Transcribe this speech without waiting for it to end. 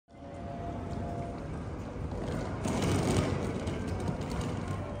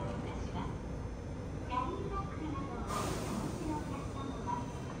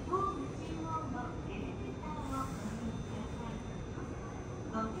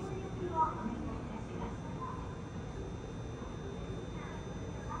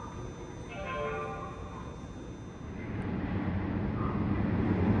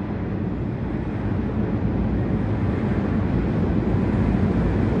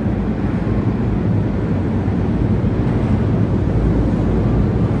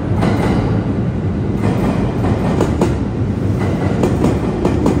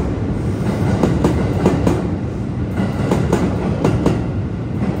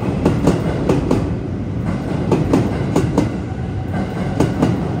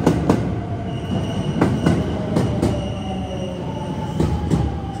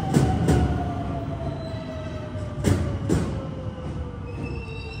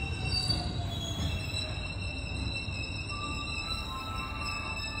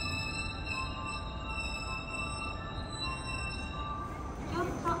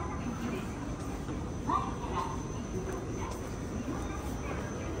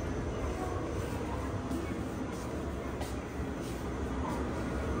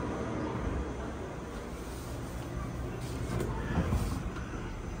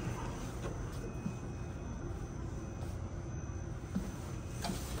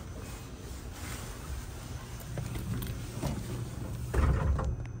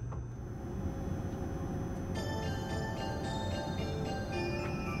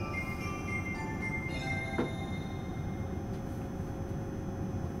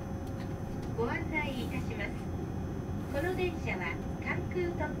ご案内いたします。この電車は関空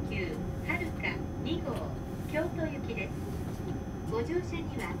特急はるか2号京都行きです。ご乗車に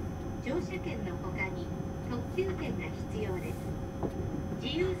は乗車券のほかに特急券が必要です。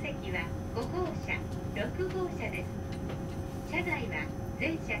自由席は5号車、6号車です。車内は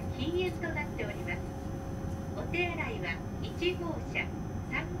全車禁煙となっております。お手洗いは1号車、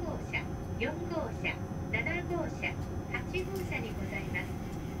3号車、4号車、7号車、8号車にございます。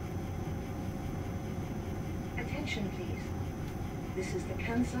Attention please. This is the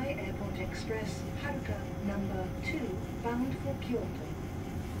Kansai Airport Express Haruka number 2 bound for Kyoto.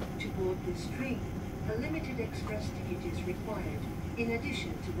 To board this train, a limited express ticket is required in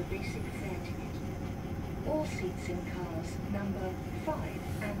addition to the basic fare ticket. All seats in cars number 5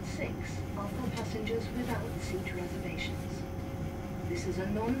 and 6 are for passengers without seat reservations. This is a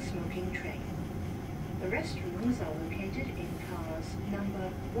non-smoking train. The restrooms are located in cars number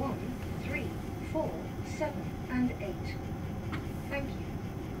 1, 3, 4, 7 and 8. Thank you.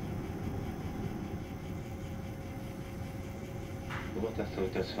 お待たせをい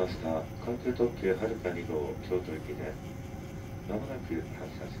たしました。関空特急はるか2号京都行きでまもなく発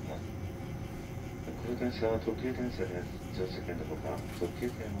車します。この電車は特急電車です。乗車券のほか特急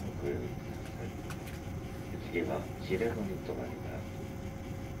券をご用意ください。次は秀野に停まります。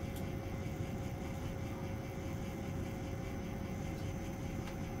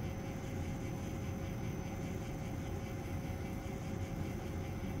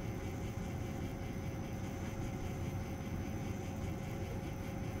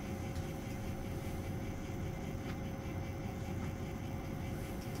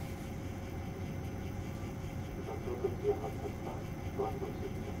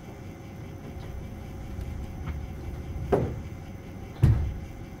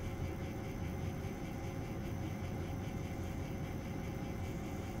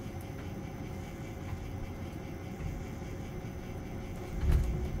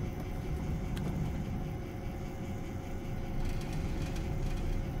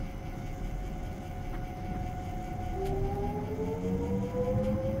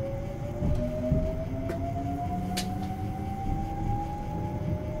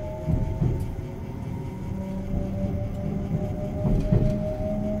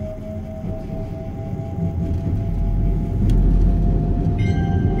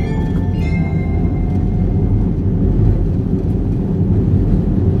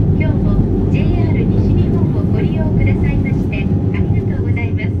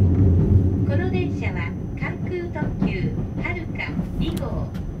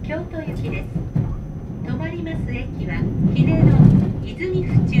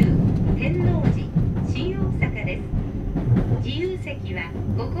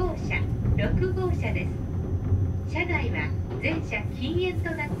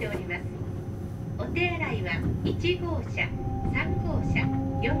1号車、3号車、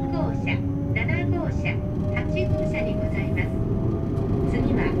4号車、7号車、8号車にございます。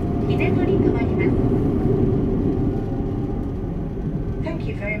次は秀野に停まります。Thank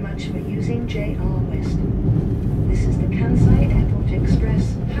you very much for using JR West. This is the Kansai Airport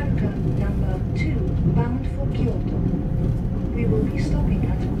Express Haruka number 2 bound for Kyoto. We will be stopping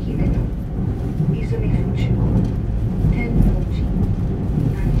at Hideno, Izumi Fuchu, Tennoji,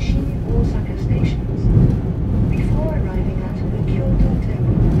 and Shin Osaka stations.Before arriving at the Kyoto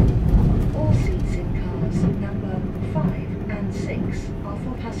terminal, all seats in cars number 5 and 6 are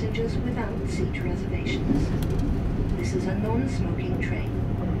for passengers without seat reservations. This is a non-smoking train.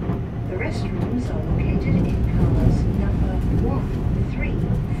 The restrooms are located in cars number 1, 3,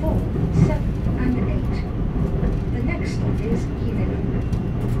 4, 7 and 8. The next stop is Hideno,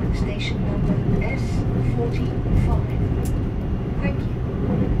 station number S45. Thank you.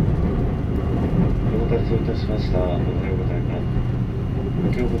お待たせをいたしました。おはようございます。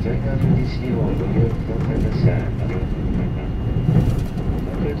今日も JR 西日本をご利用くださいましてありがとうございます。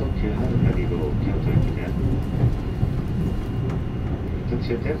関空特急はるか2号京都行きです。途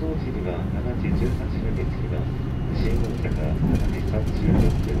中天王寺には7時18分に着きます。新大阪7時36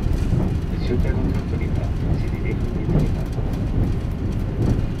分、終点の京都には8時2分に着きます。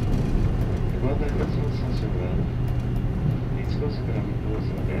ご案内いたします車掌は1号車から6号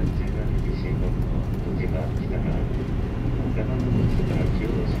車まで JR 西日本の時が来たが山の口から9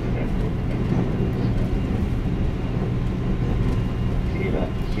号車までお伺いします。次は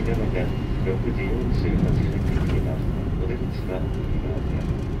秀野で6時48分に着きます。お出口は右側で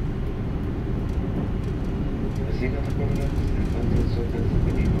す。新型コロナウイルス感染症対策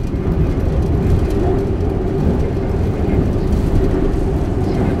に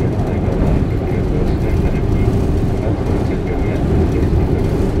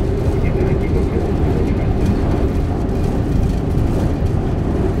ご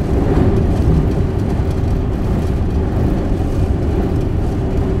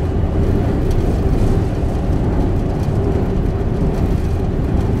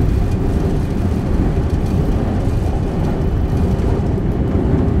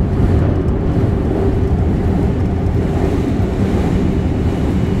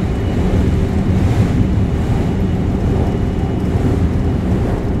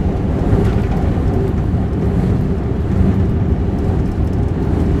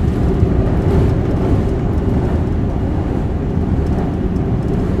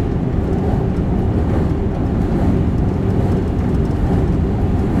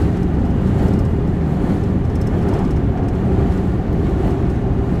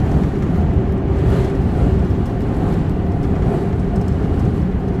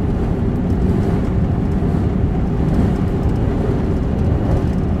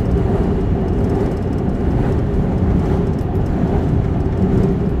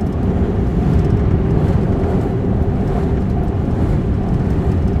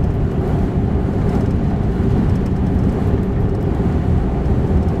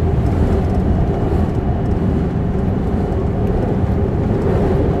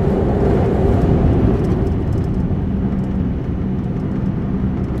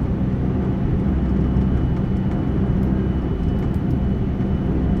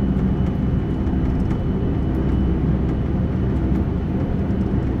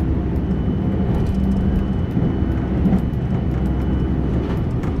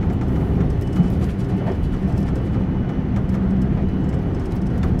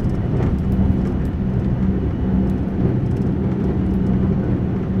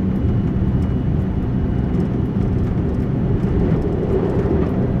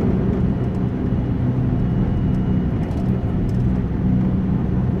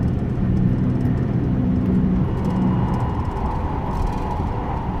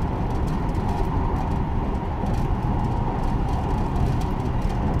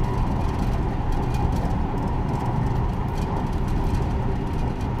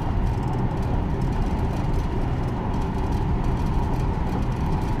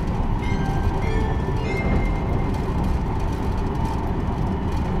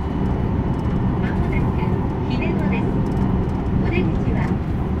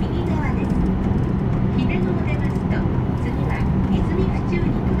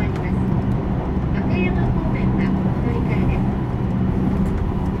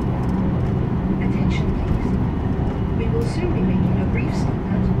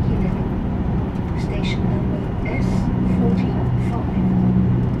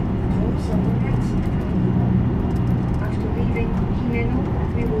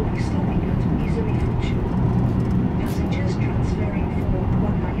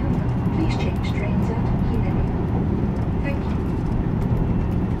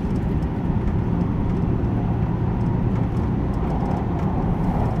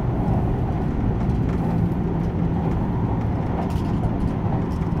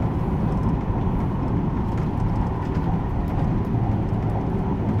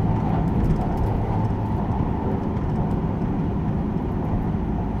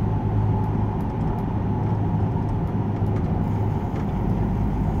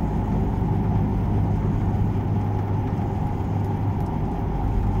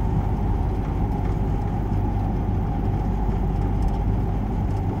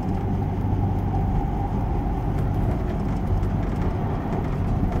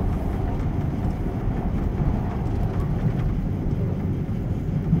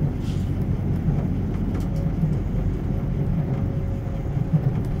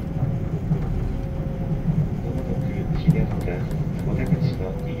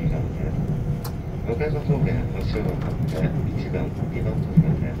岡山方面橋を渡って1番、2番乗り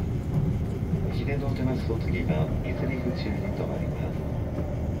場です。ひねの出ますお次が泉府中に停まります。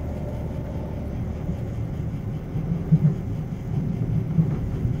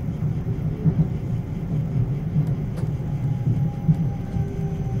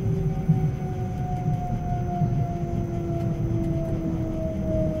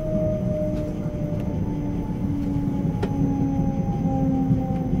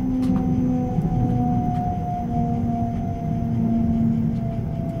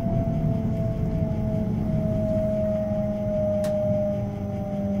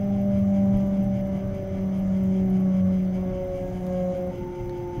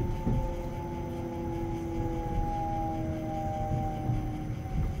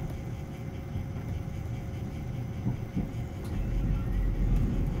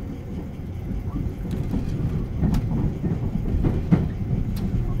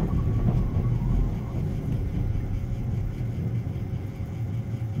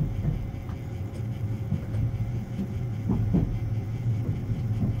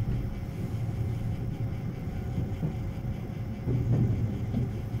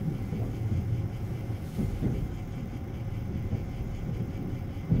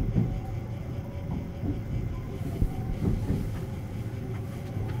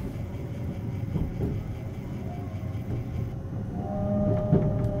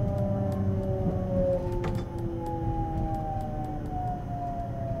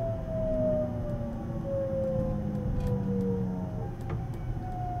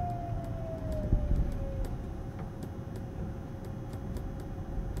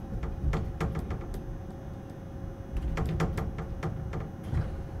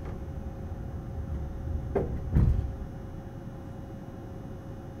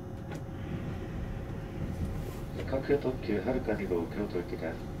関空特急はるか2号京都行き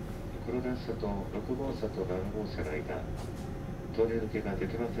です。この電車と6号車と7号車の間、通り抜けがで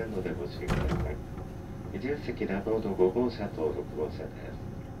きませんのでご注意ください。自由席ラボード5号車と6号車で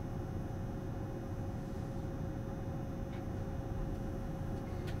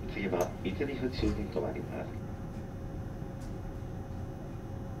す。次は泉府中に停まります。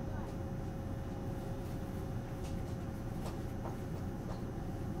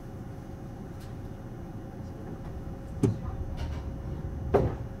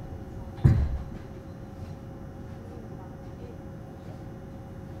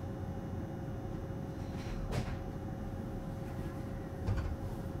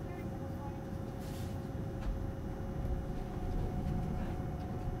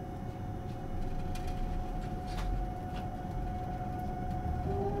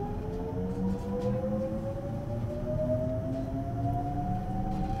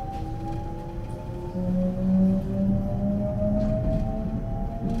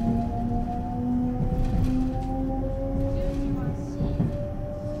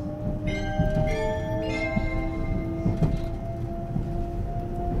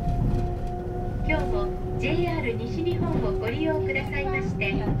JR 西日本をご利用くださいまして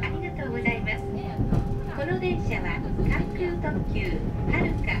ありがとうございます。この電車は関空特急は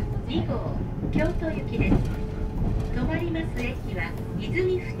るか2号京都行きです。止まります駅は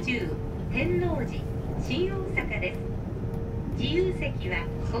泉府中、天王寺、新大阪です。自由席は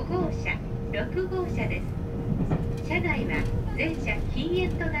5号車、6号車です。車内は全車禁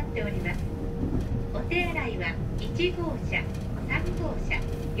煙となっております。お手洗いは1号車、3号車、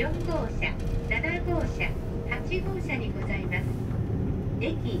4号車、7号車、8号車にございます。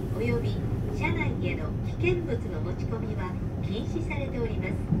駅及び車内への危険物の持ち込みは禁止されておりま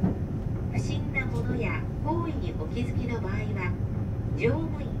す。不審なものや行為にお気づきの場合は乗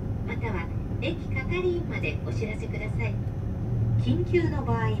務員または駅係員までお知らせください。緊急の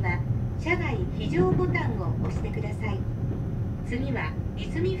場合は車外非常ボタンを押してください。次は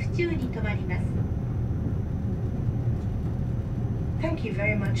泉府中に停まります。Thank you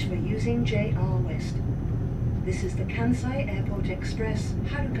very much for using JR West. This is the Kansai Airport Express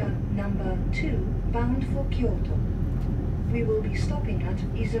Haruka number 2 bound for Kyoto. We will be stopping at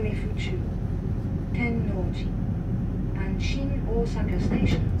Izumi Fuchu, Tennoji, and Shin Osaka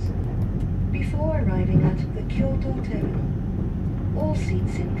stations before arriving at the Kyoto terminal. All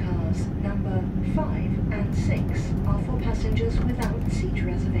seats in cars number 5 and 6 are for passengers without seat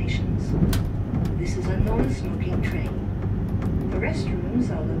reservations. This is a non-smoking train. The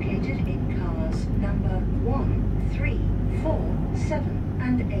restrooms are located in cars number 1, 3, 4, 7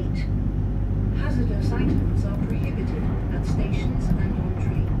 and 8. Hazardous items are prohibited at stations and on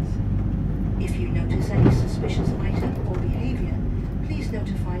trains. If you notice any suspicious item or behavior, please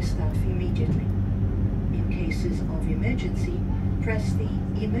notify staff immediately. In cases of emergency, press the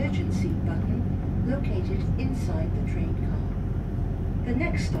emergency button located inside the train car. The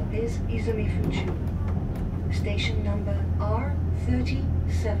next stop is Izumi Fuchu, station number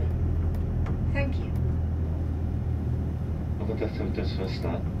R37. Thank you. お待たせをいたしました。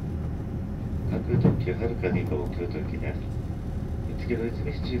関空特急はるか2号京都行きです。次の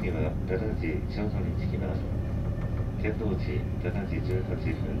泉府中には7時ちょうどに着きます。天王寺7時18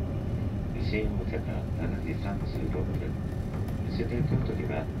分、新大阪7時36分、終点京都に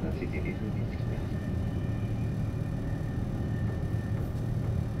は8時2分に着きます。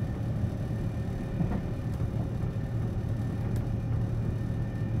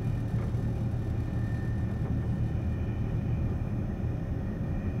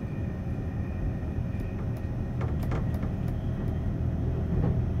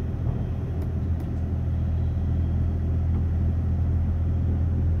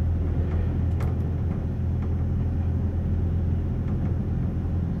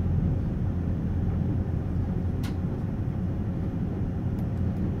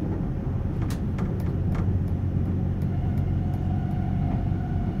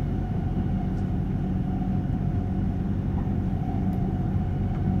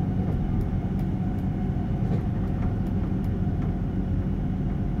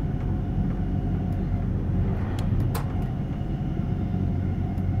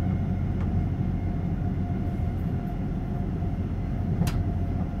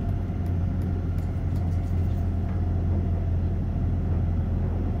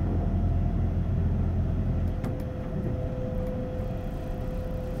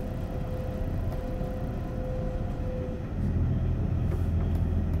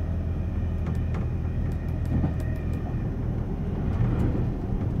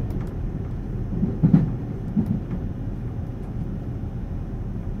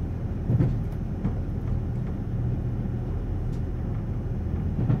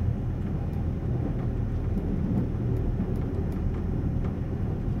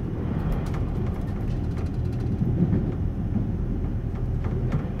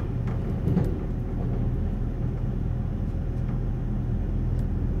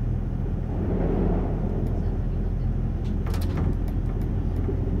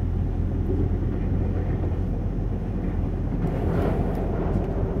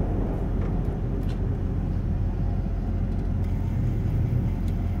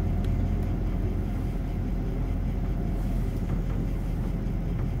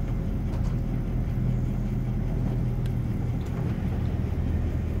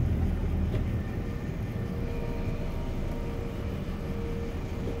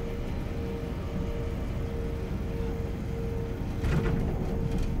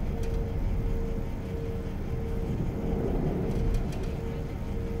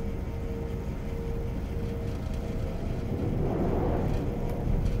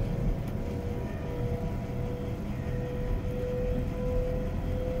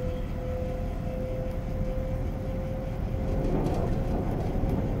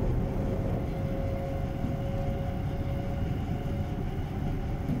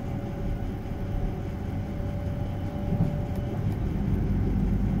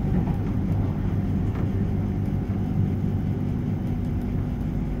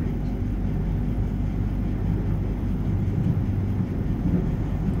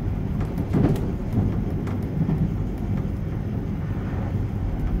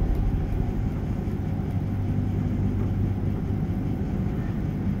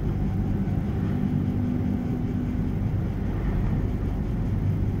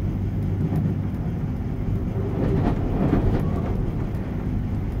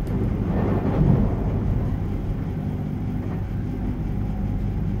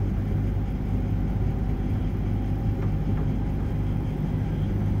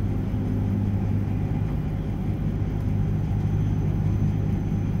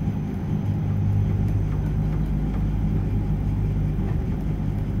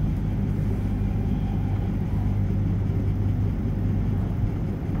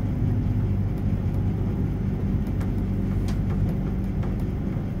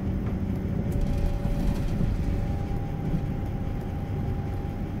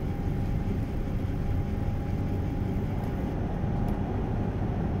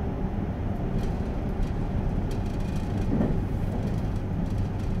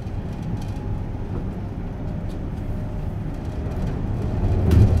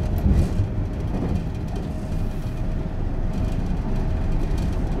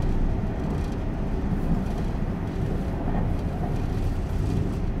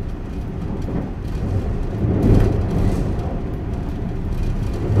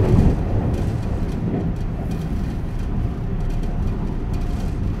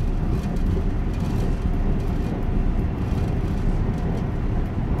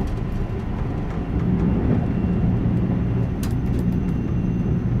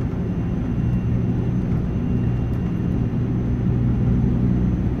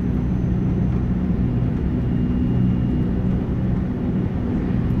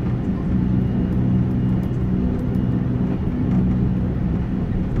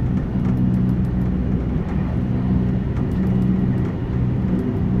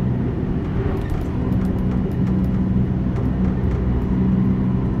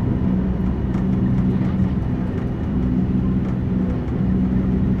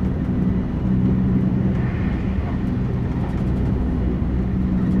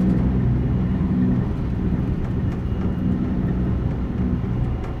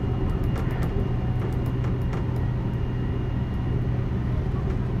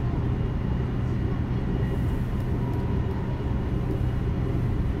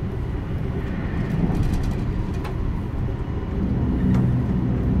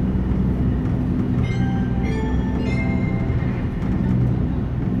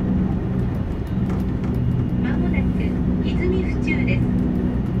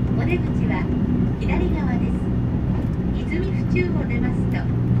出口は左側です。和泉府中を出ますと、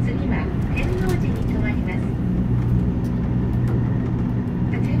次は天王寺に停まります。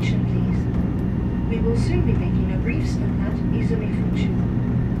Attention please. We will soon be making a brief stop at 和泉府中.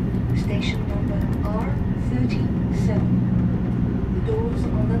 Station number R37. The doors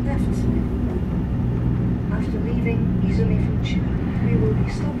on the left side. After leaving 和泉府中, we will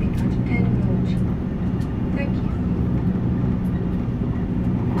be stopping at Tennoji. Thank you.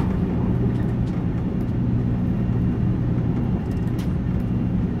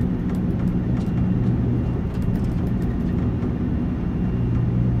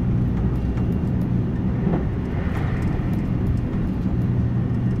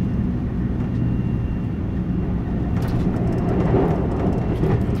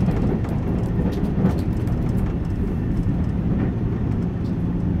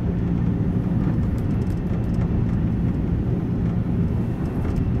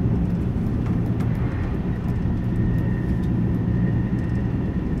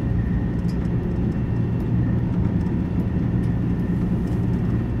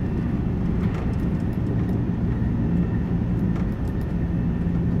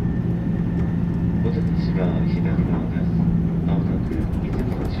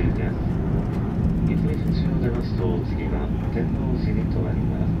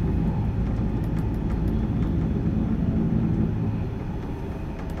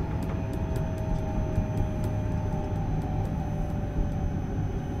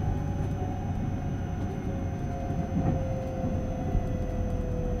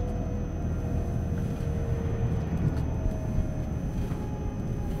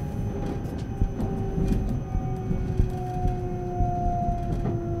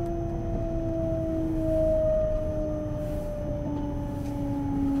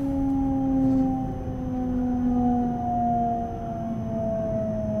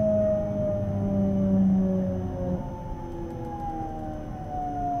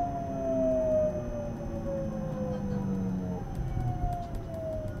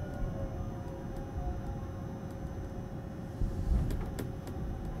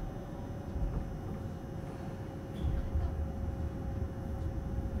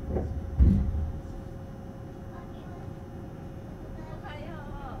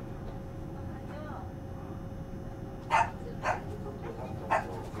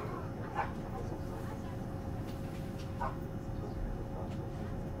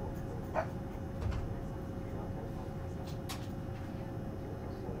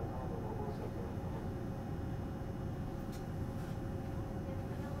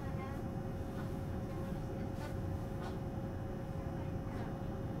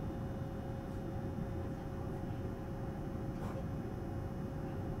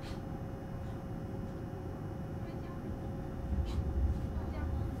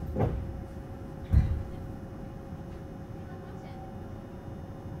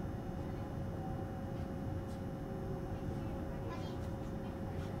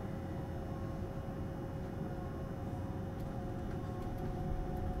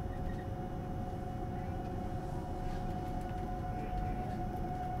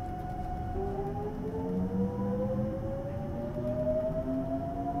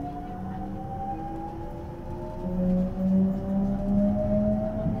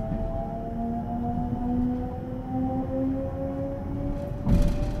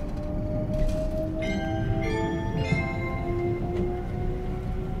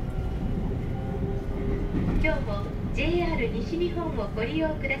 今日も JR 西日本をご利用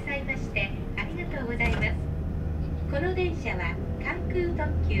くださいましてありがとうございます。この電車は関空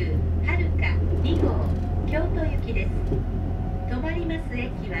特急はるか2号京都行きです。止まります駅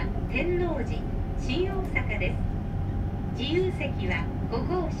は天王寺、新大阪です。自由席は5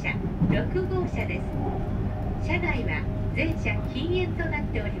号車、6号車です。車内は全車禁煙となっ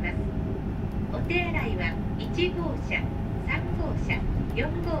ております。お手洗いは1号車、3号車、4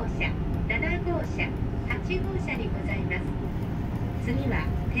号車、7号車、8号車にございます。次は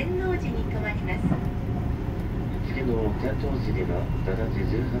天王寺に停まります。次の天王寺には7時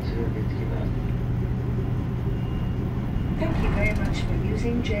18分に着きます。Thank you very much for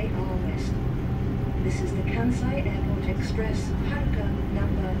using JR West. This is the Kansai Airport Express Haruka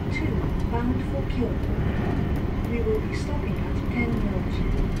number 2 bound for Kyoto. We will be stopping at Tennoji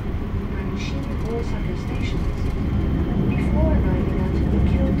and Shin Osaka stations before arriving at the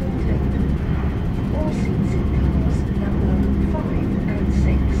Kyoto terminal. All seats in cars number 5 and 6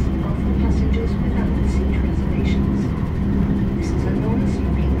 are for passengers without seat reservations. This is a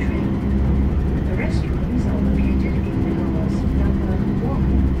non-smoking train. The restrooms are located in cars number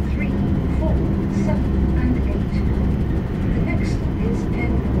 1, 3, 4, 7 and 8. The next stop is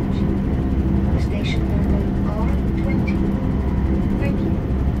Tennoji.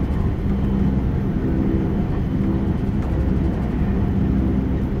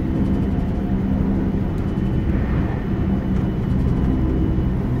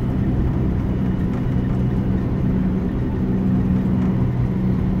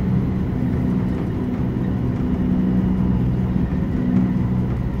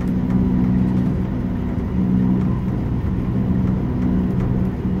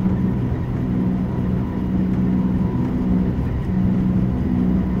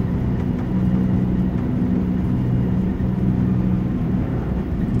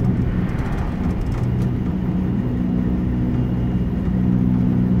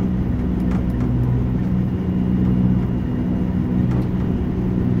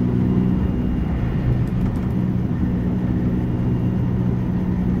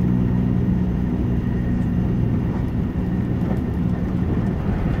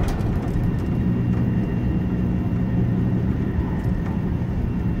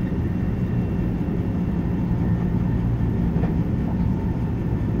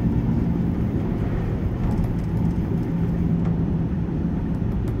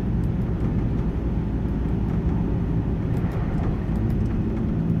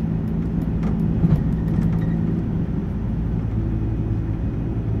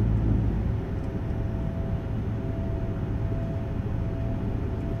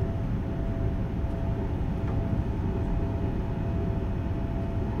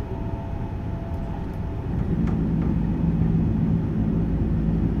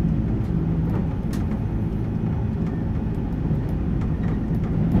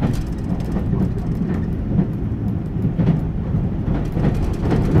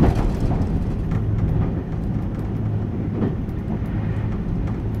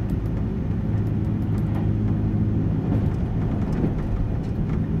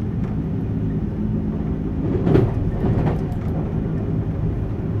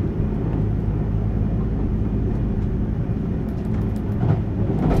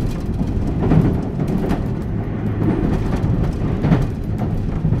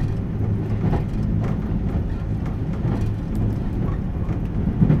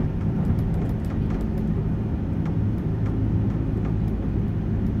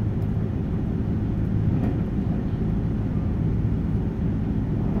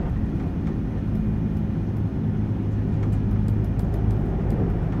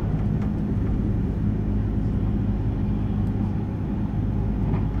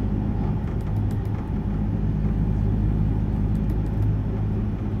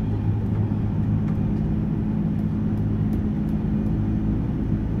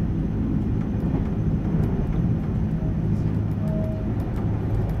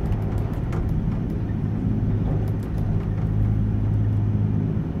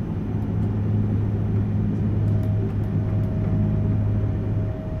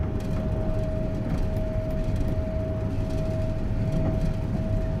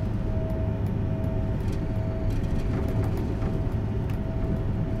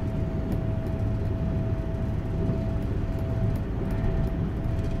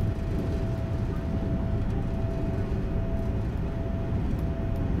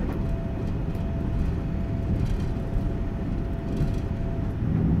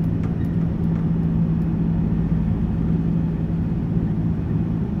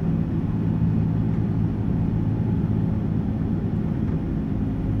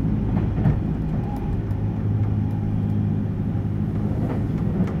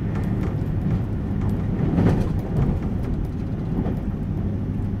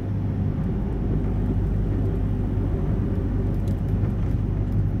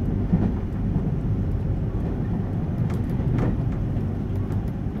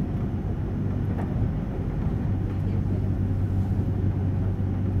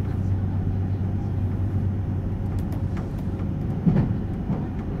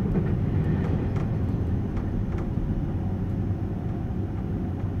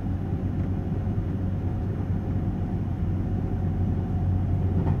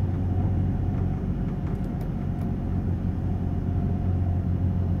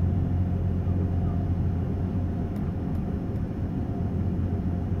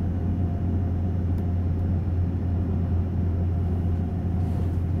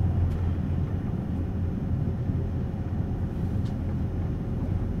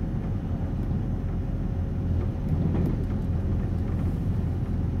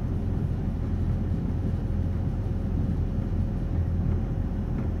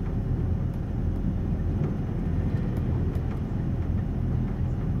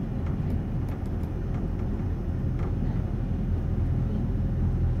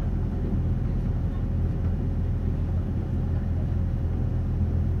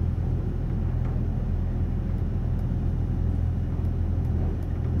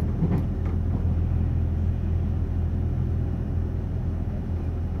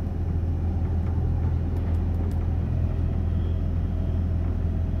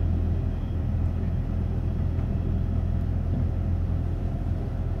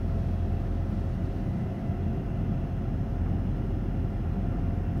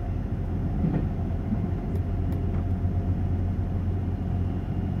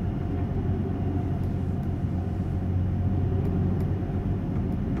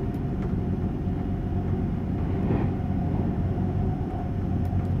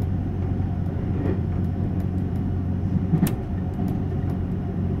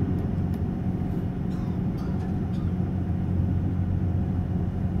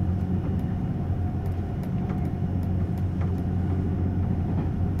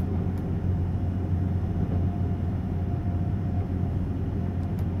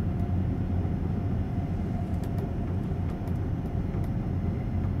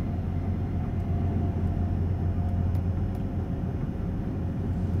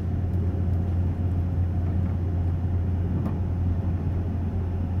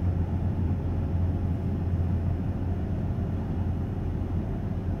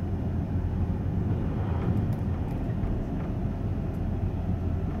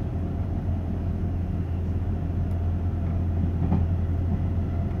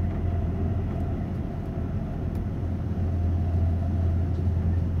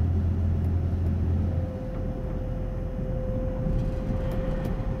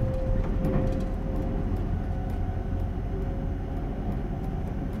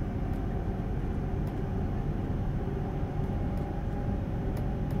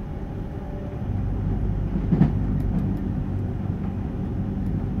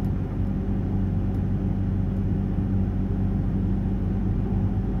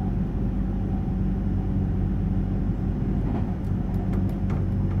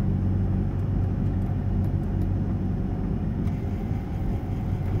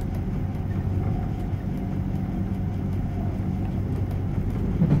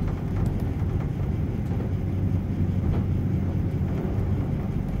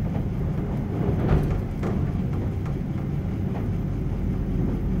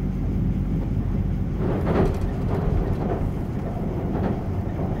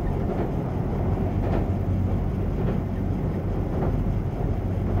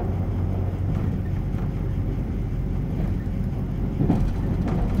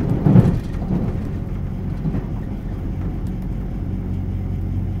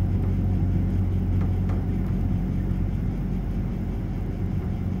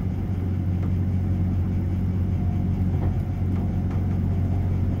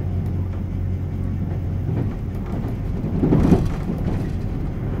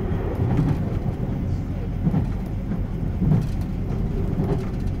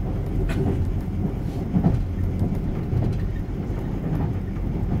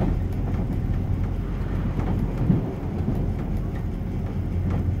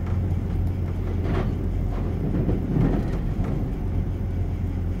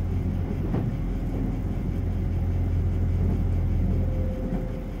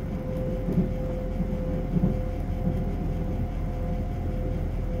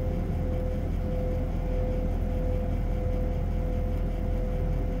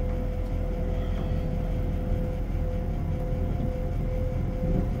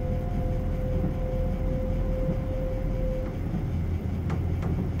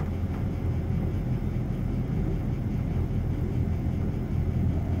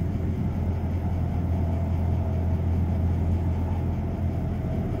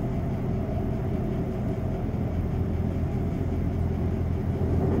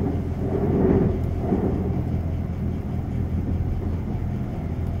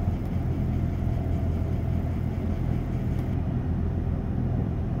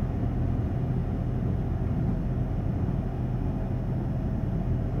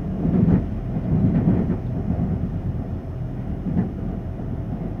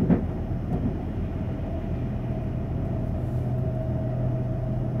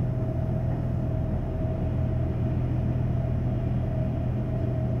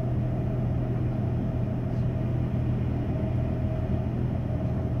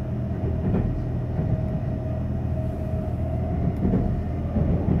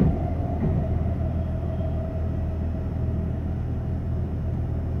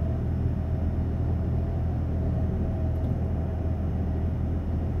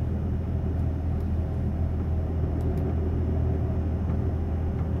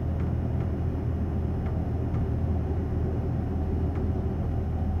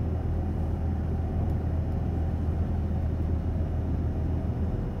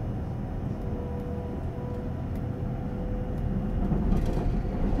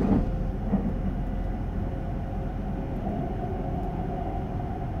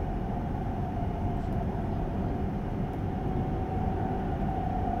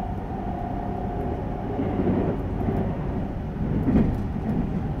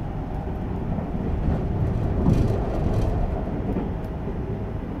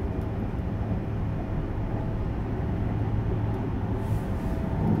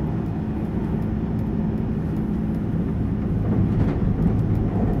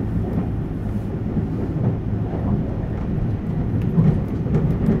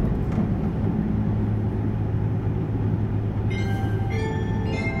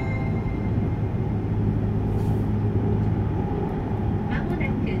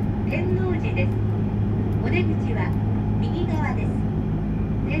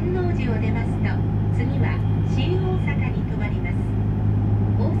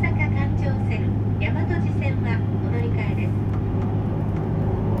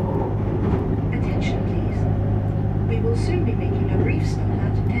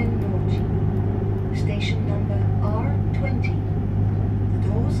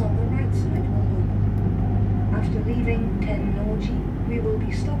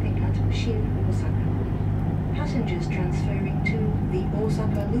 be stopping at Shin Osaka. Passengers transferring to the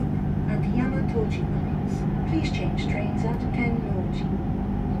Osaka Loop and Yamatoji lines, please change trains at Tennoji.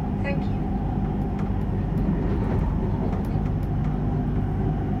 Thank you.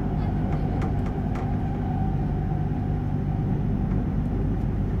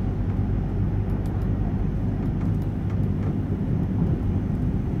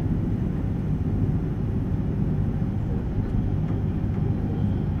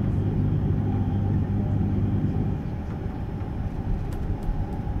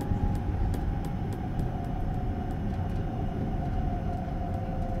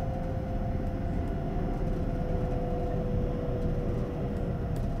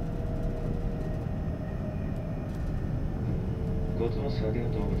 ご乗車ありが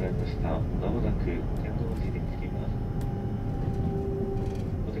とうございました。まもなく天王寺に着きます。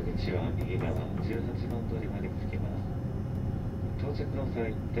お出口は右側18番通りまで着きます。到着の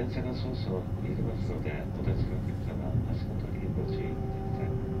際、電車が少々揺れますので、お立ちの客様、足元にご注意くださ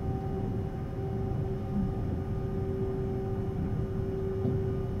い。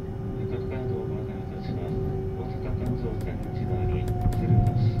各カードをご案内いたします。大阪環状線内回り、鶴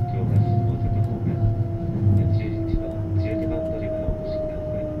橋、京橋、大阪方面、11番、12番乗り場をお越しくだ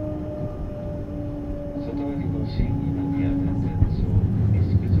さい。外回りの新今宮弁天町、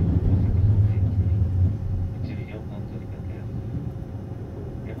西九条、大阪方面行き、14番乗り場です。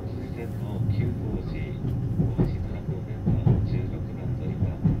山手線の急行寺、大石原方面は16番乗り場。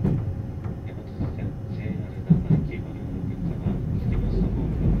山手線 JR 長駅ご利用のお客様、次の下方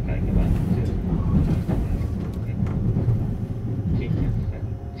面向かい側16番乗り場です。近鉄線、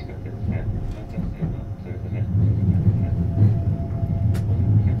地下鉄線、環状線はそれぞれ乗り場です。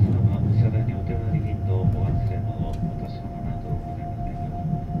お客様は車内にお手回り品のお忘れ物、落とし物などをございませんよう、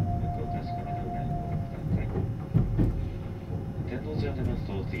よくお確かめの上ご覧ください。天王寺を出ます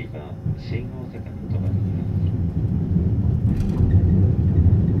と次は新大阪に停まります。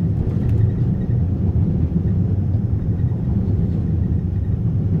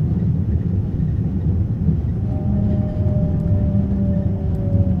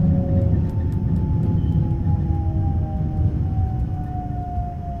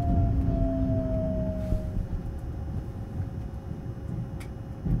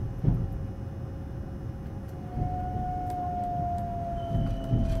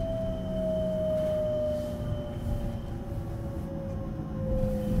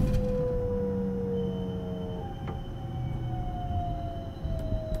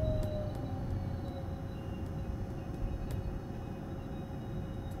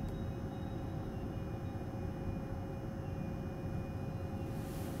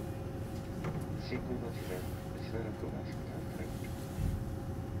信号待ちでしばらくお待ちください。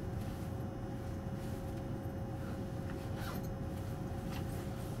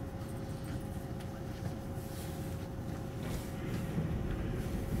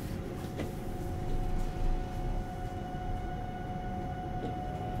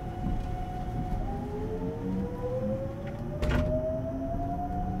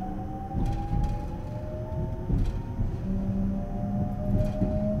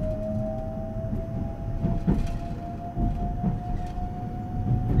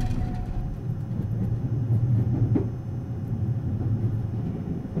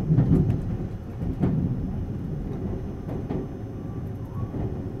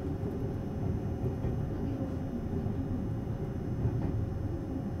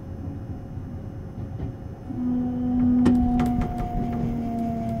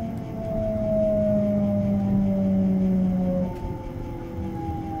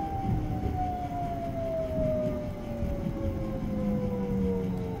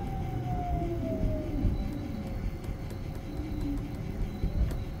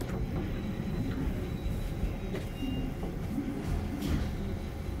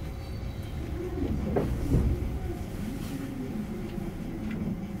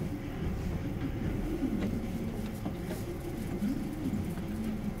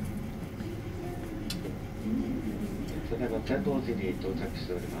ただいま天王寺に到着し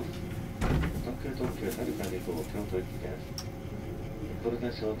ております。特急特急はるか2号京都行きです。この電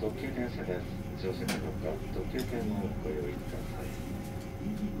車は特急電車です。乗車かどうか特急券をご用意ください。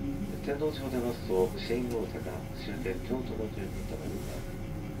天王寺を出ますと新大阪終点京都の順に停まります。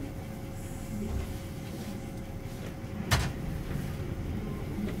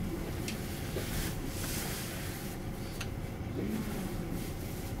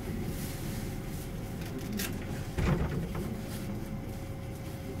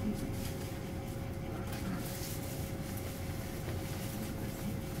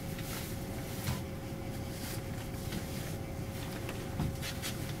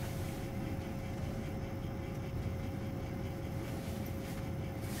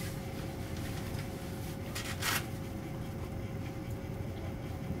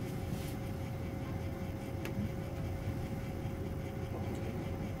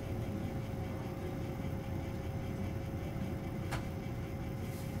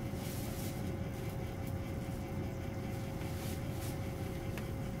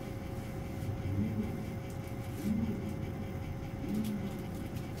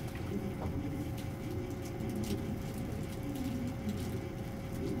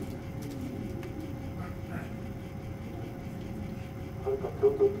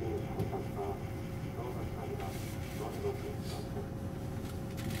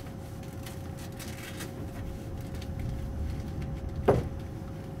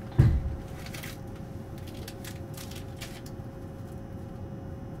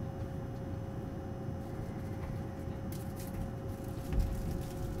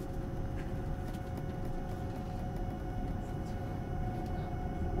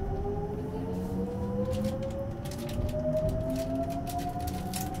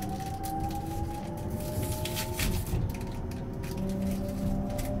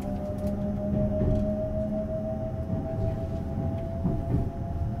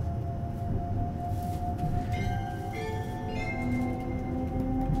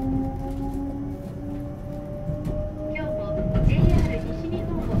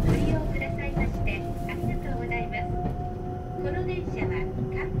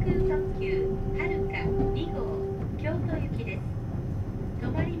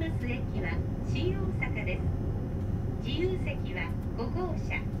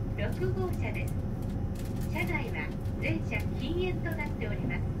号車です。車内は全車禁煙となっており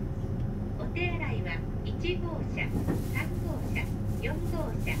ます。お手洗いは1号車、3号車、4号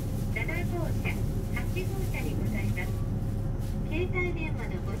車、7号車、8号車にございます。携帯電話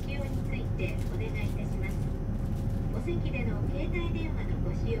のご使用についてお願いいたします。お席での携帯電話のご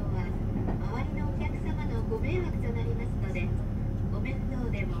使用は周りのお客様のご迷惑となりますので、ご面倒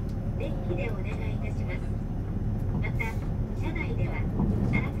でも電気でお願いいたします。また車内では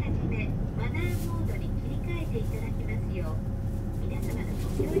あらかじめマナーモードに切り替えていただきますよう皆様のご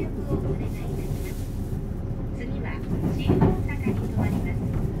協力をお願いいたします。次は新大阪に停まります。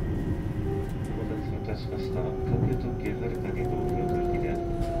お待たせいたしました。関空特急はるか2号京都行きです。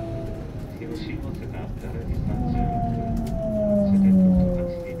次の新大阪7時36分、車検と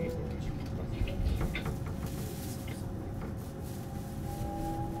8時にご利用します。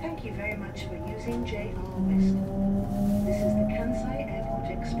Thank you very much for using JR West. This is the Kansai Airport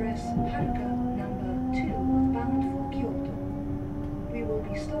Express Haruka number 2 bound for Kyoto. We will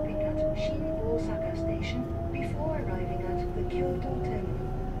be stopping at Shin Osaka Station before arriving at the Kyoto terminal.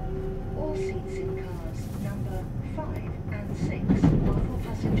 All seats in cars number 5 and 6 are for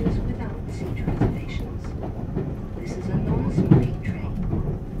passengers without seat reservations. This is a non-smoking train.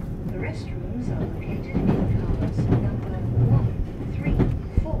 The restrooms are located in cars number 1, 3,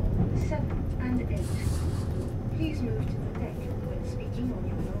 4, 7 and 8. Please move to the deck when speaking on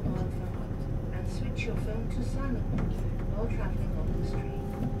your mobile phone and switch your phone to silent mode while traveling on this train.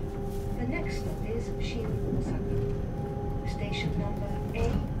 The next stop is Shin Osaka, station number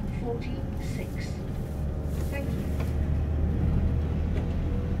A46. Thank you.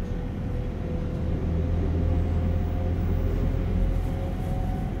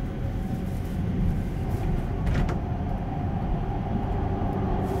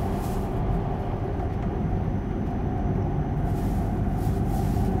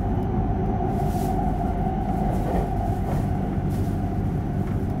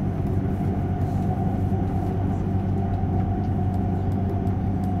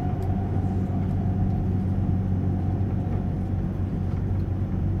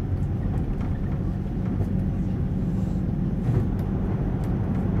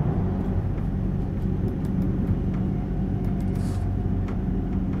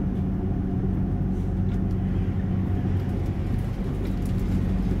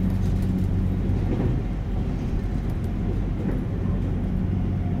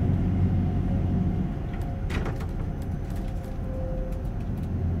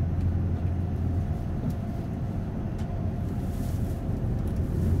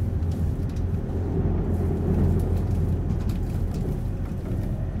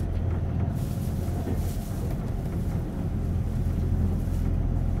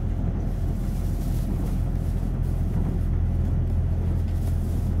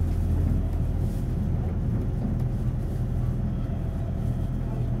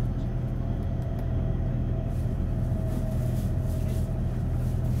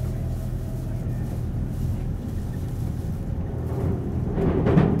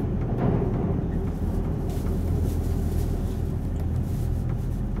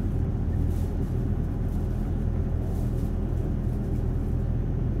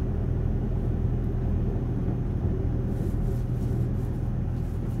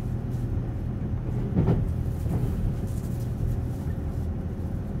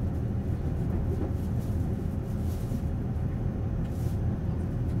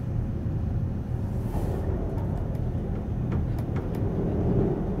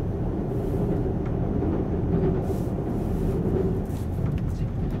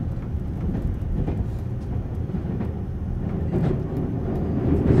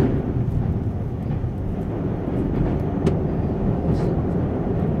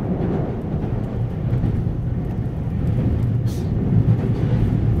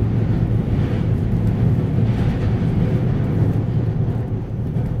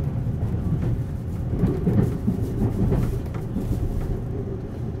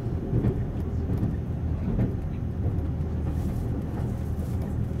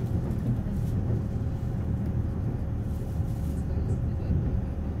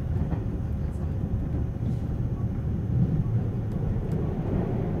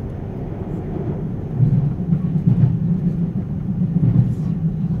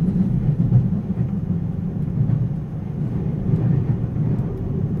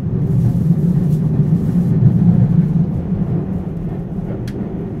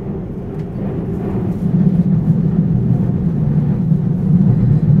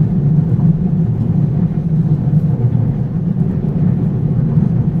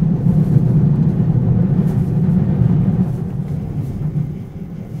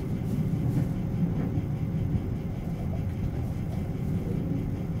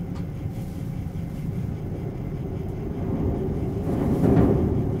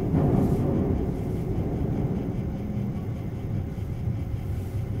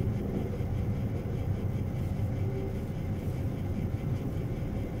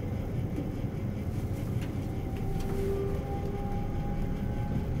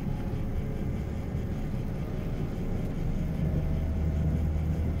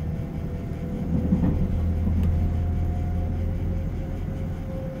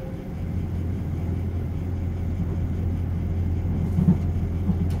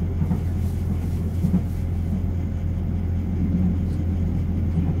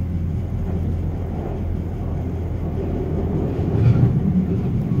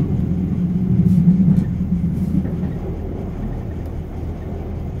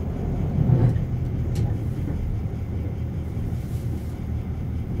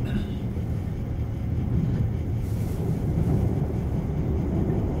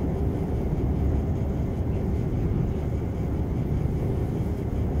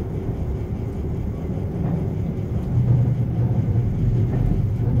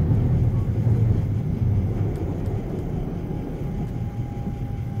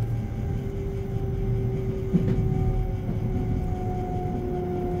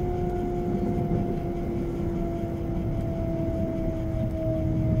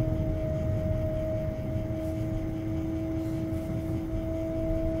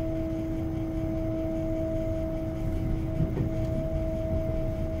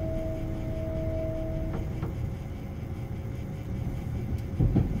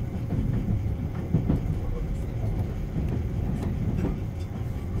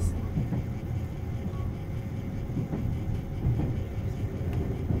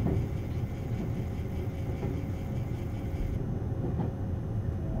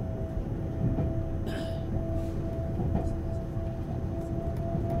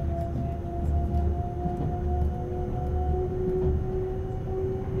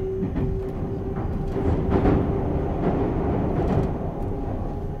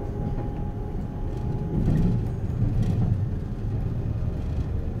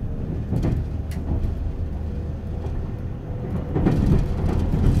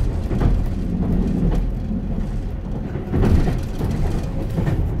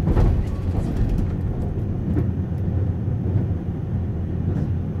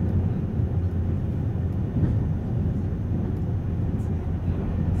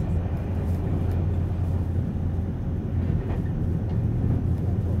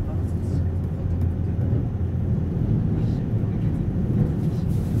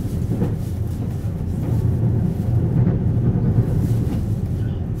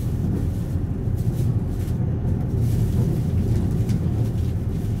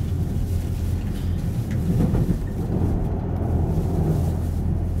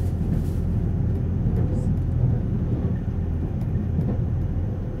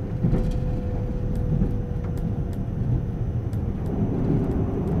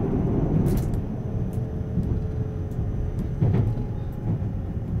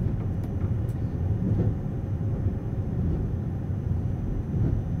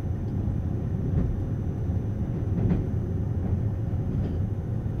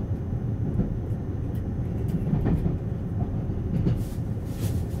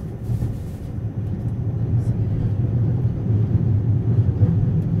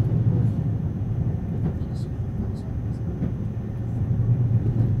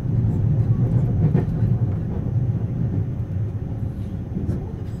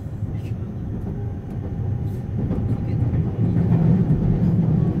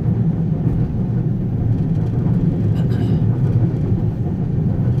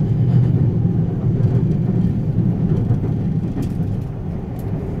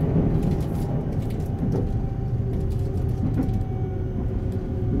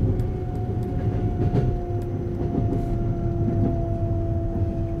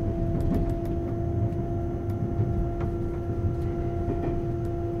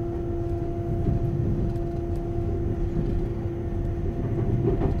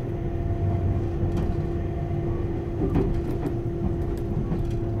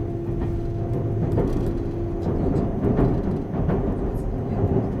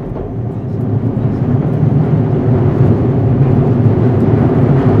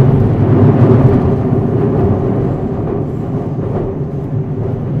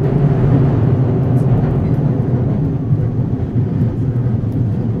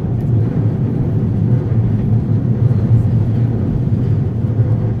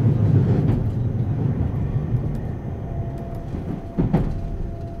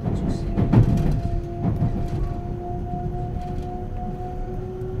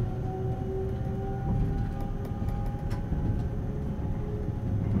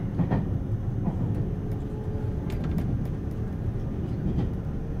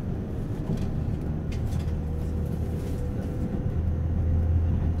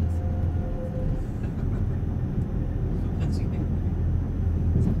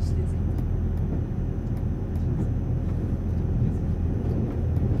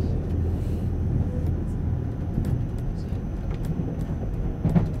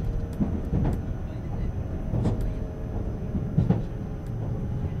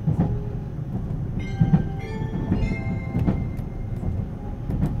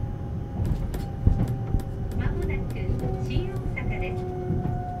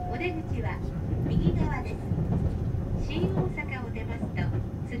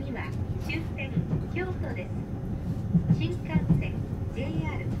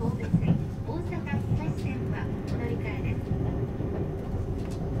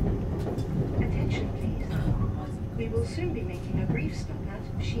 brief stop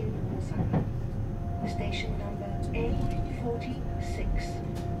at Shin Osaka. Station number A46.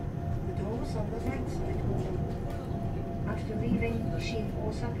 The doors on the right side will open. After leaving Shin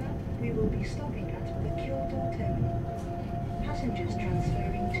Osaka, we will be stopping at the Kyoto terminal. Passengers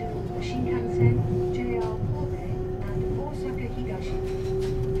transferring to the Shinkansen, JR Kobe, and Osaka Higashi,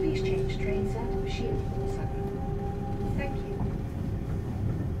 please change trains at Shin Osaka. Thank you.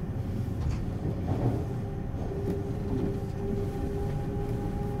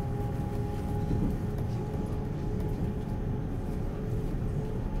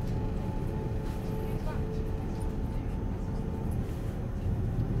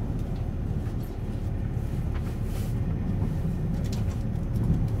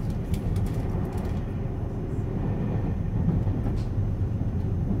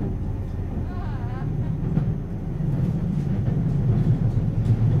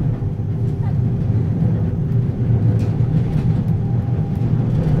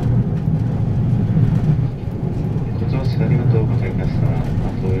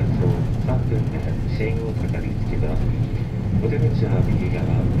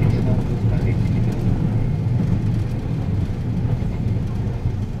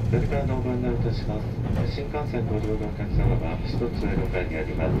 新幹線ご利用のお客様は一つ上の階にあ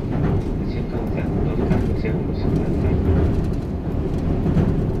ります。新幹線乗り換え口をお越しください。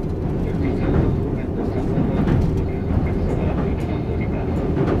右側の方面の3番前のご利用のお客様は6番乗り場。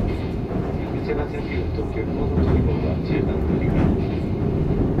内間線流特急京都2号は10番乗り場。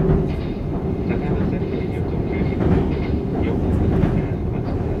高山線流特急2号4番乗り場でお待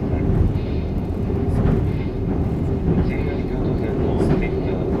ちください。JR 京都線の関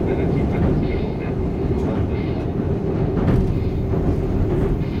川茨城高槻方面5番乗り場。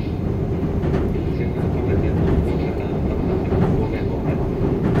JR 神戸線の大阪浜松神戸方面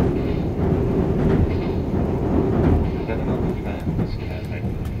7番乗り場へお越しください。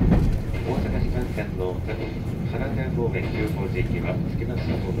大阪市間線の原田方面急行寺駅は月の下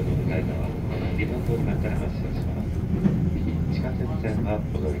方面の向かい側2番乗り場から発車します。地下鉄線は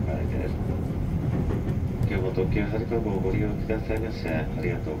お乗り換えです。今日も特急はるか号をご利用くださいましてあり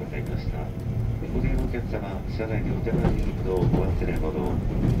がとうございました。ご利用のお客様、車内にお手前にのお忘れ物を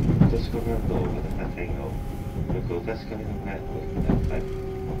落とし込みなどを渡せませんよう、よくお確かめの上お降りください。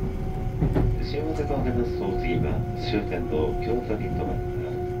新大阪を出ますと次は終点の京都に停まります。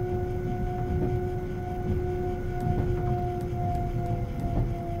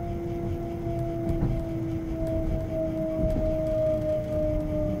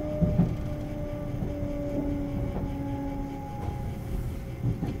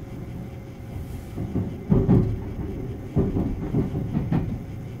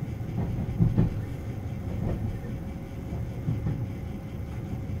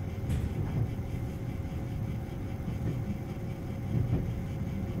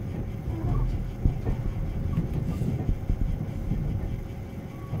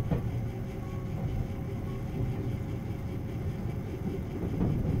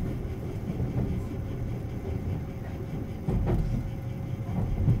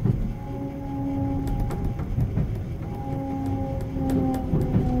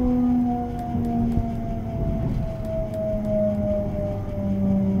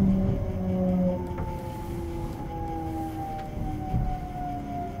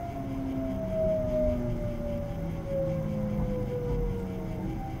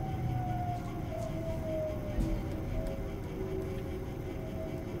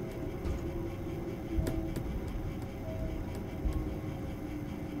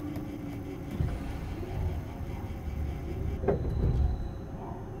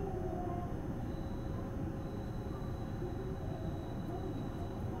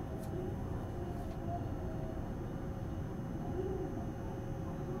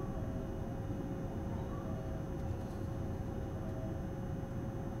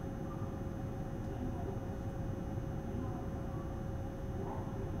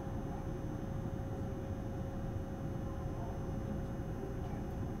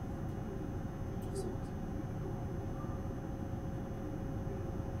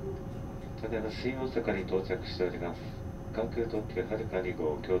ただいま新大阪に到着しております。関空特急はるか2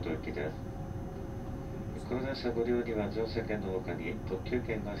号京都行きです。この電車ご利用には乗車券の他に特急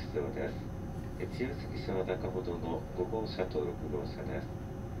券が必要です。自由席車は中ほどの5号車と6号車で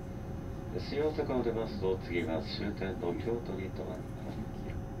す。新大阪を出ますと次は終点の京都に停まります。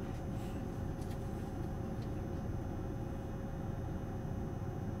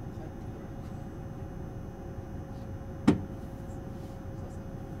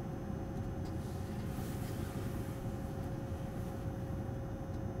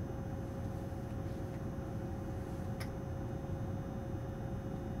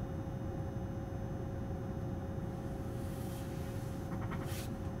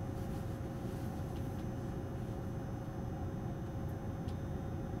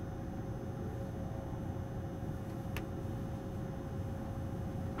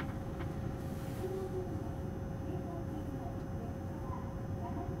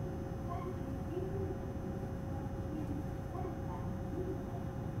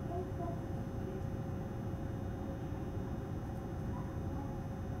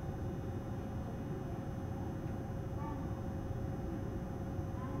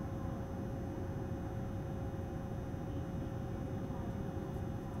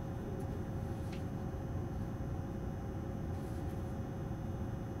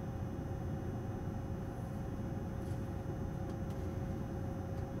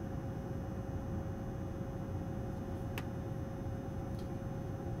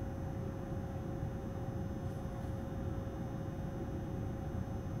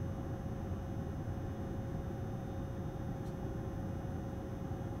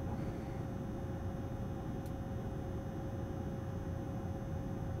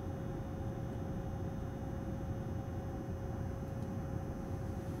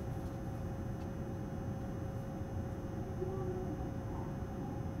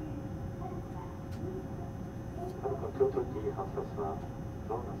京都駅発車は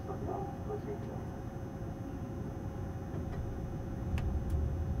どうなったかご注意ください。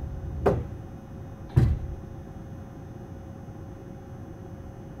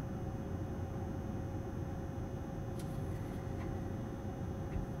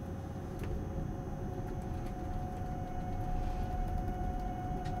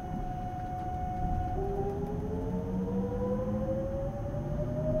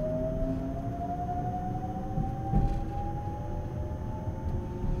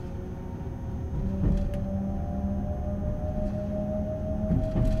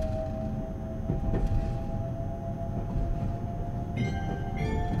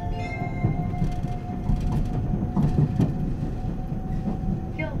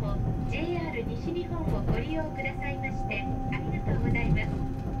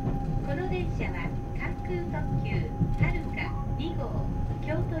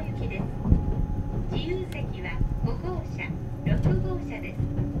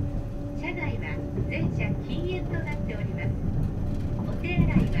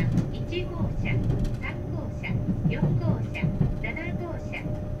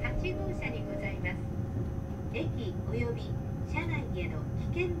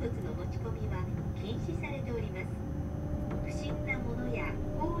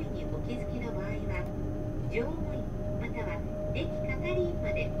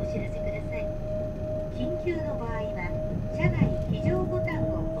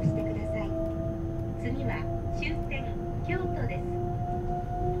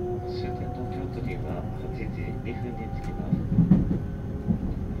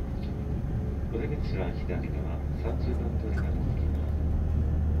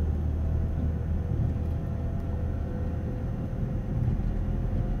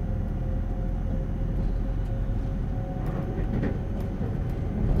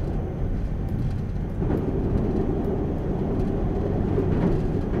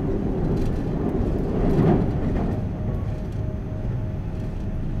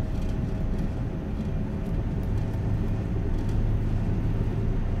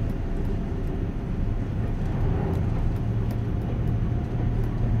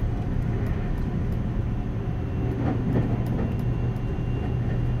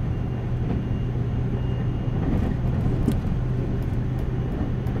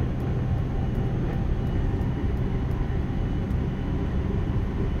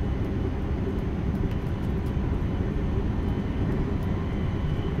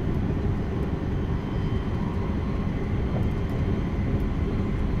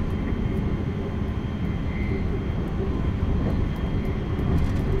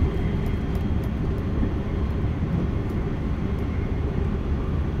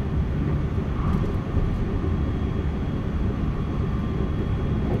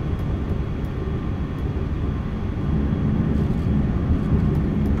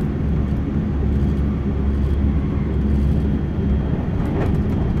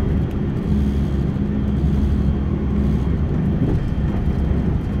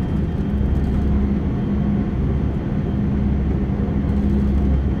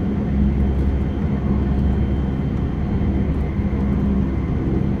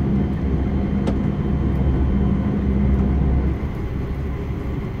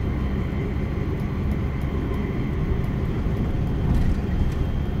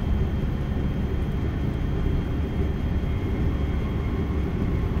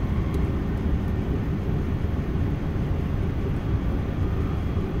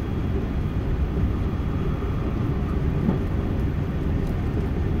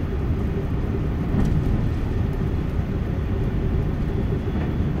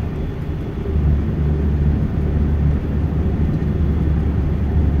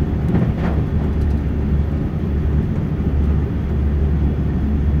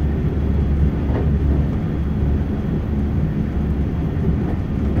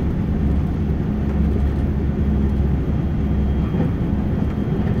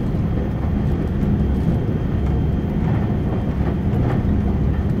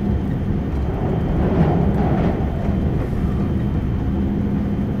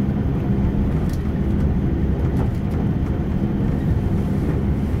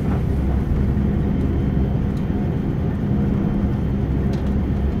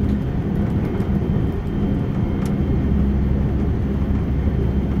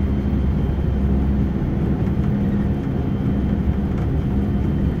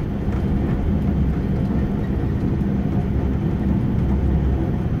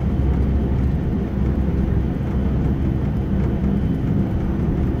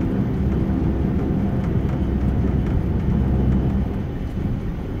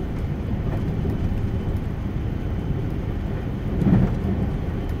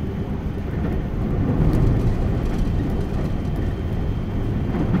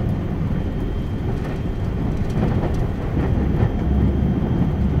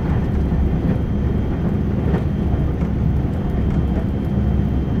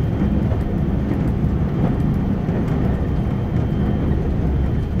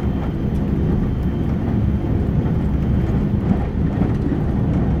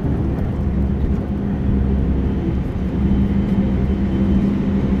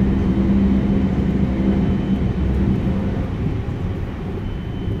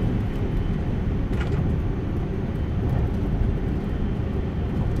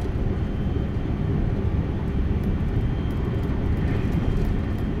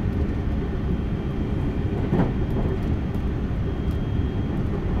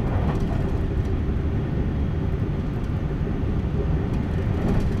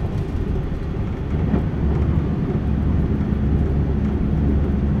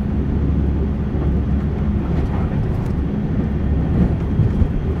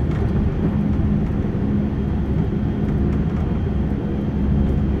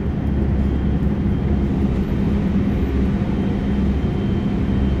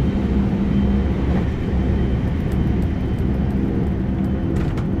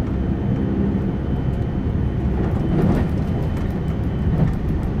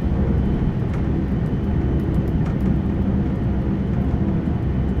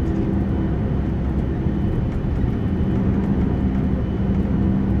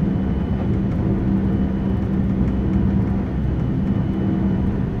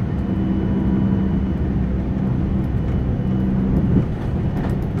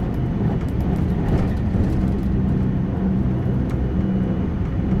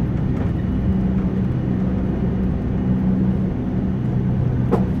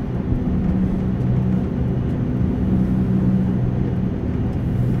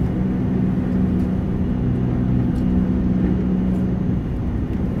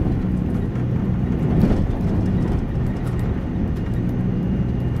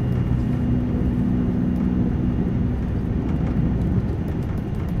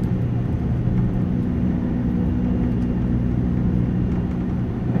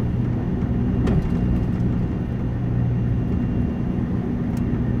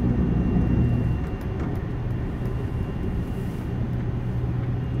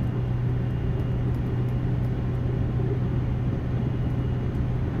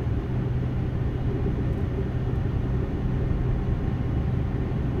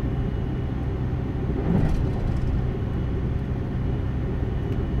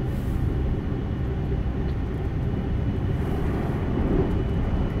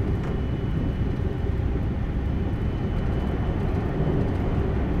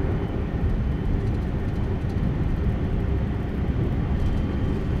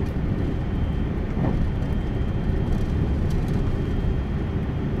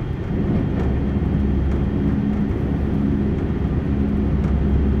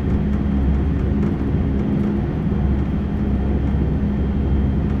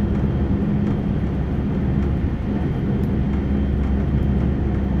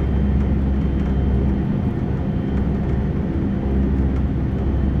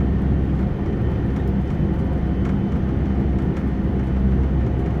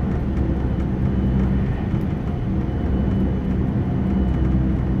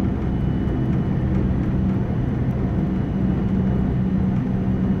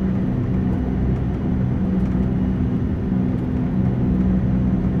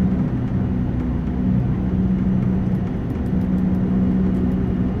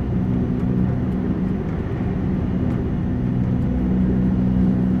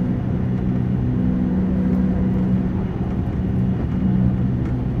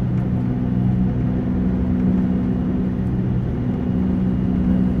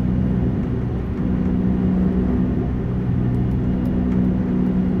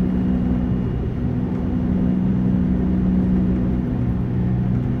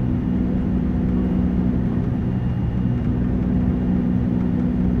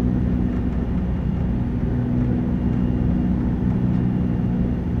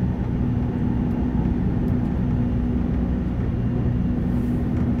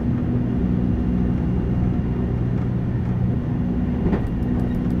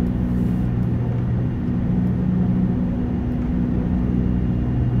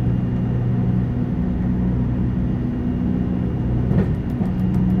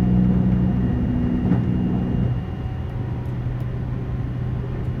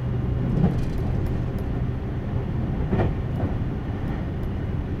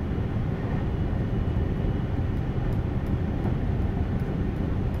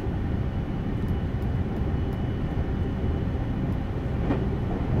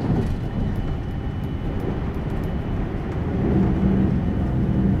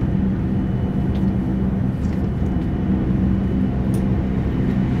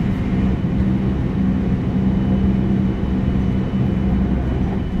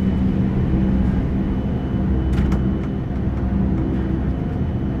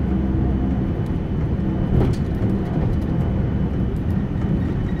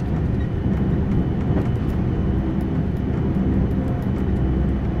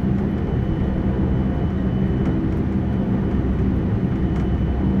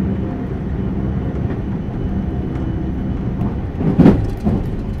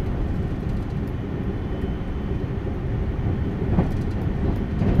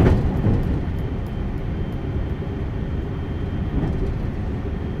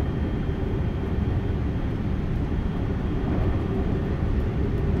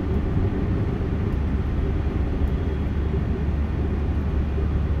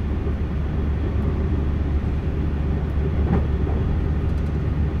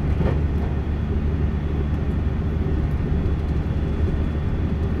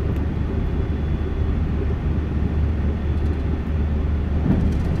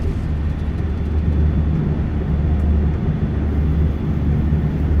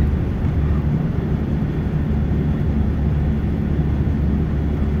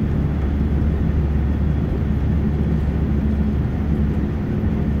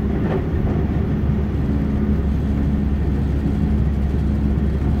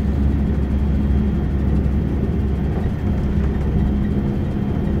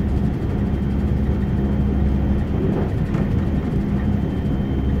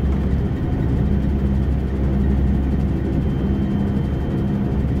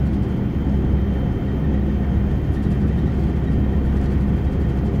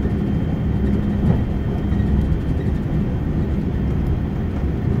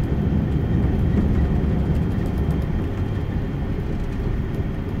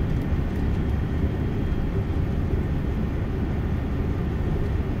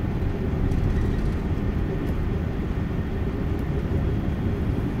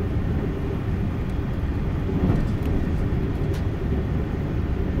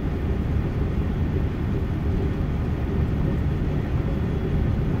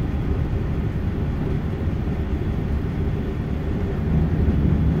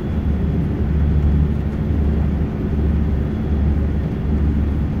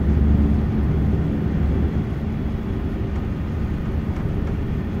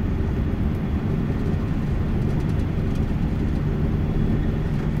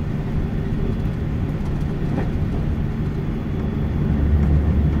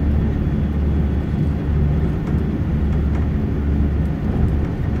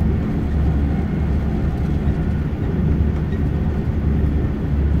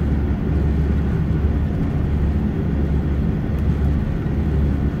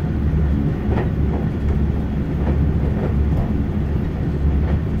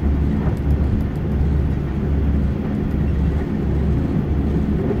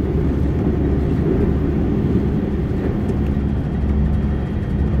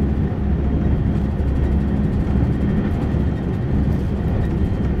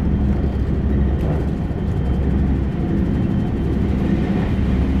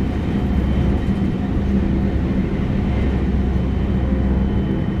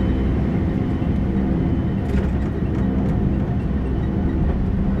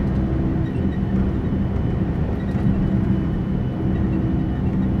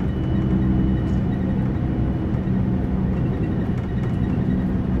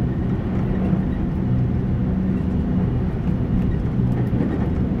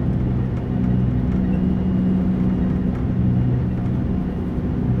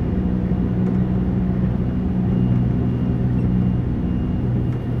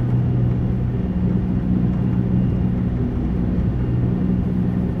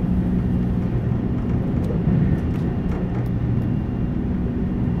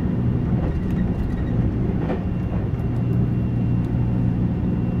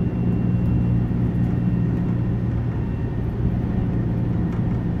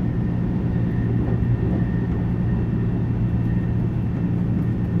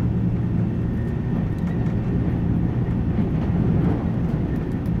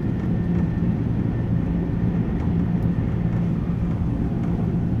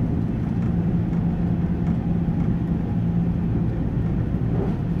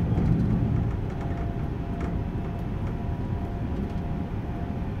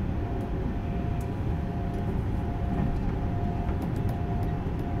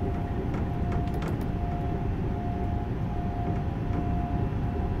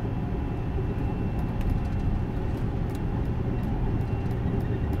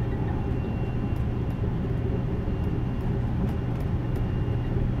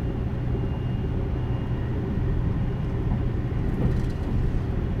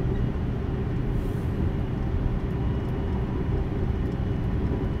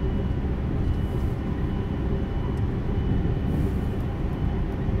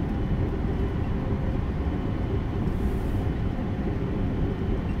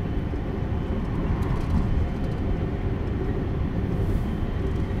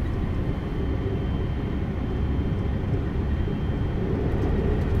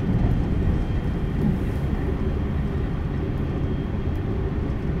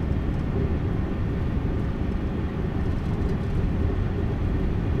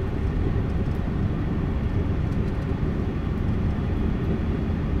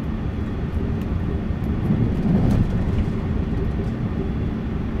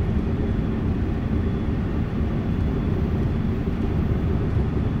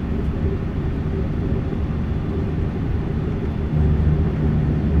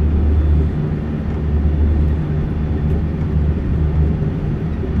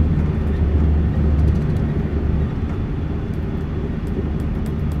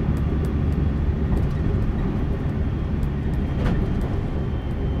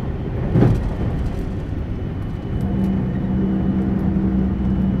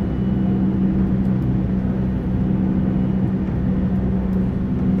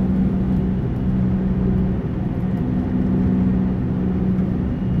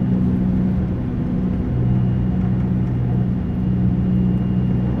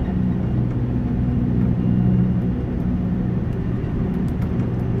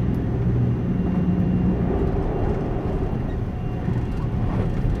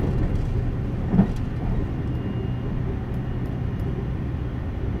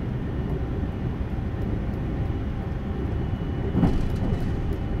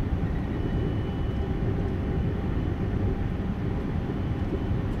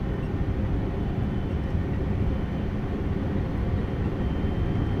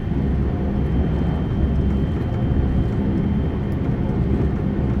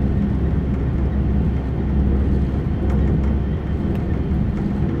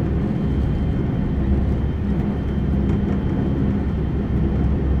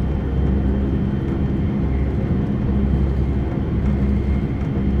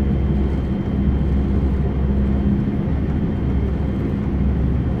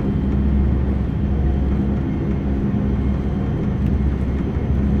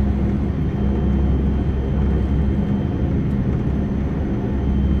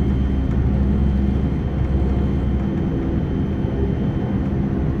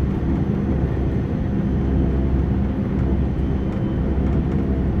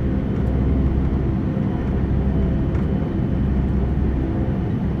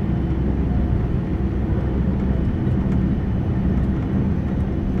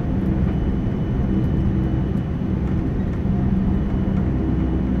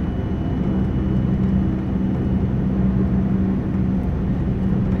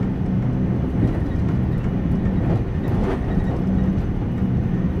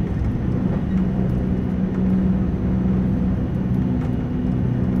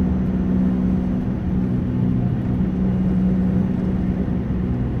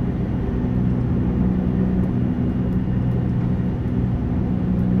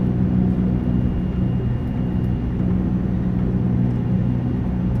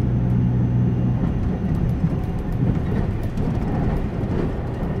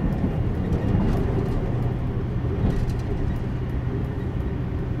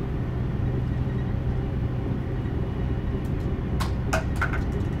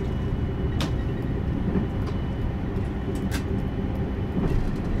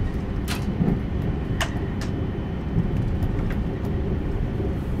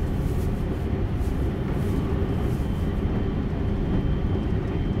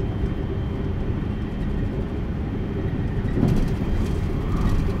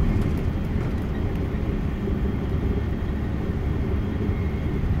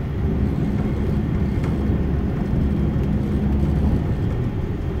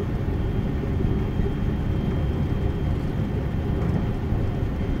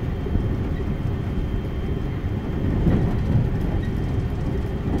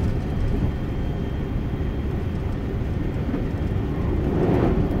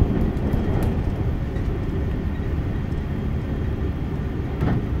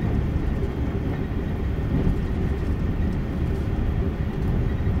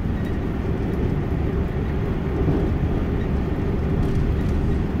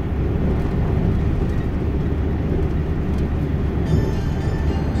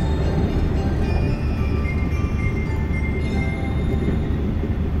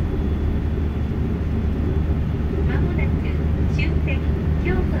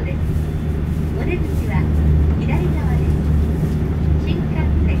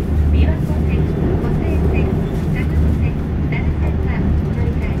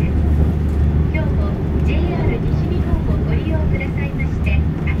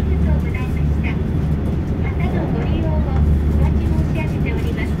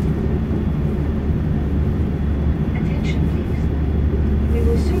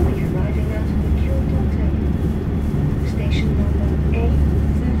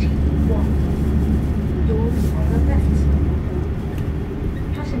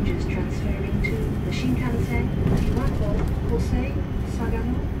Shinkansen, Iwako, Kosei,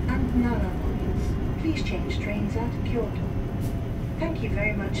 Sagamo, and Nara lines. Please change trains at Kyoto. Thank you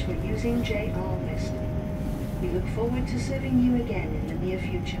very much for using JR West. We look forward to serving you again in the near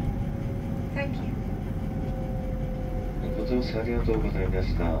future. Thank you. ご乗車ありがとうございま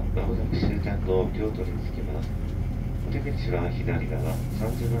した。まもなく終点の京都に着きます。お出口は左側、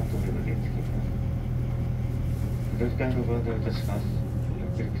30番通りまで着きます。左側のご案内いたします。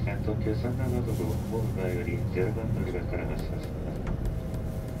北陸線特急37号ホーム前より0番乗り場から発車します。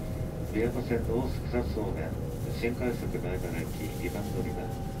琵琶湖線の大須草津方面、新快速前原駅2番乗り場、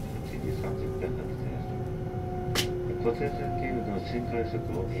8時30分発です。小津線経由の新快速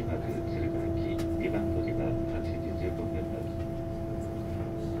を今く敦賀駅2番乗り場、8時15分発。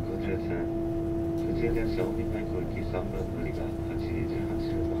小津線、普通電車帯前湖駅3番乗り場、8時18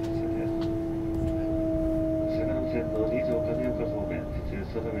分発です。相模線の二条亀岡方面、普通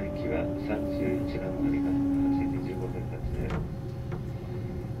空の駅は31番乗り場、8時15分発です。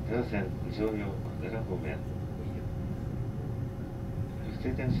奈良線常用奈良方面、普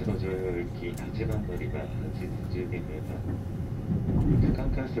通電車の常用駅8番乗り場、8時12分発。関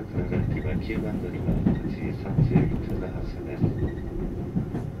快速奈良駅は9番乗り場、8時31分の発車です。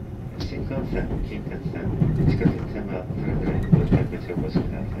新幹線、近鉄線、地下鉄線はそれぞれご自宅でお越しく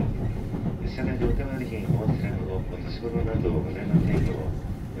ださい。車内でお手割り品、お忘れ物、お年頃などございませんよう、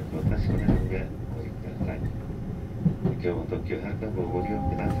よくお確かめの上お降りください。今日も特急はるか号をご利用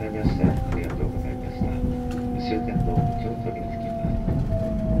くださいましてありがとうございました。終点の京都に着きます。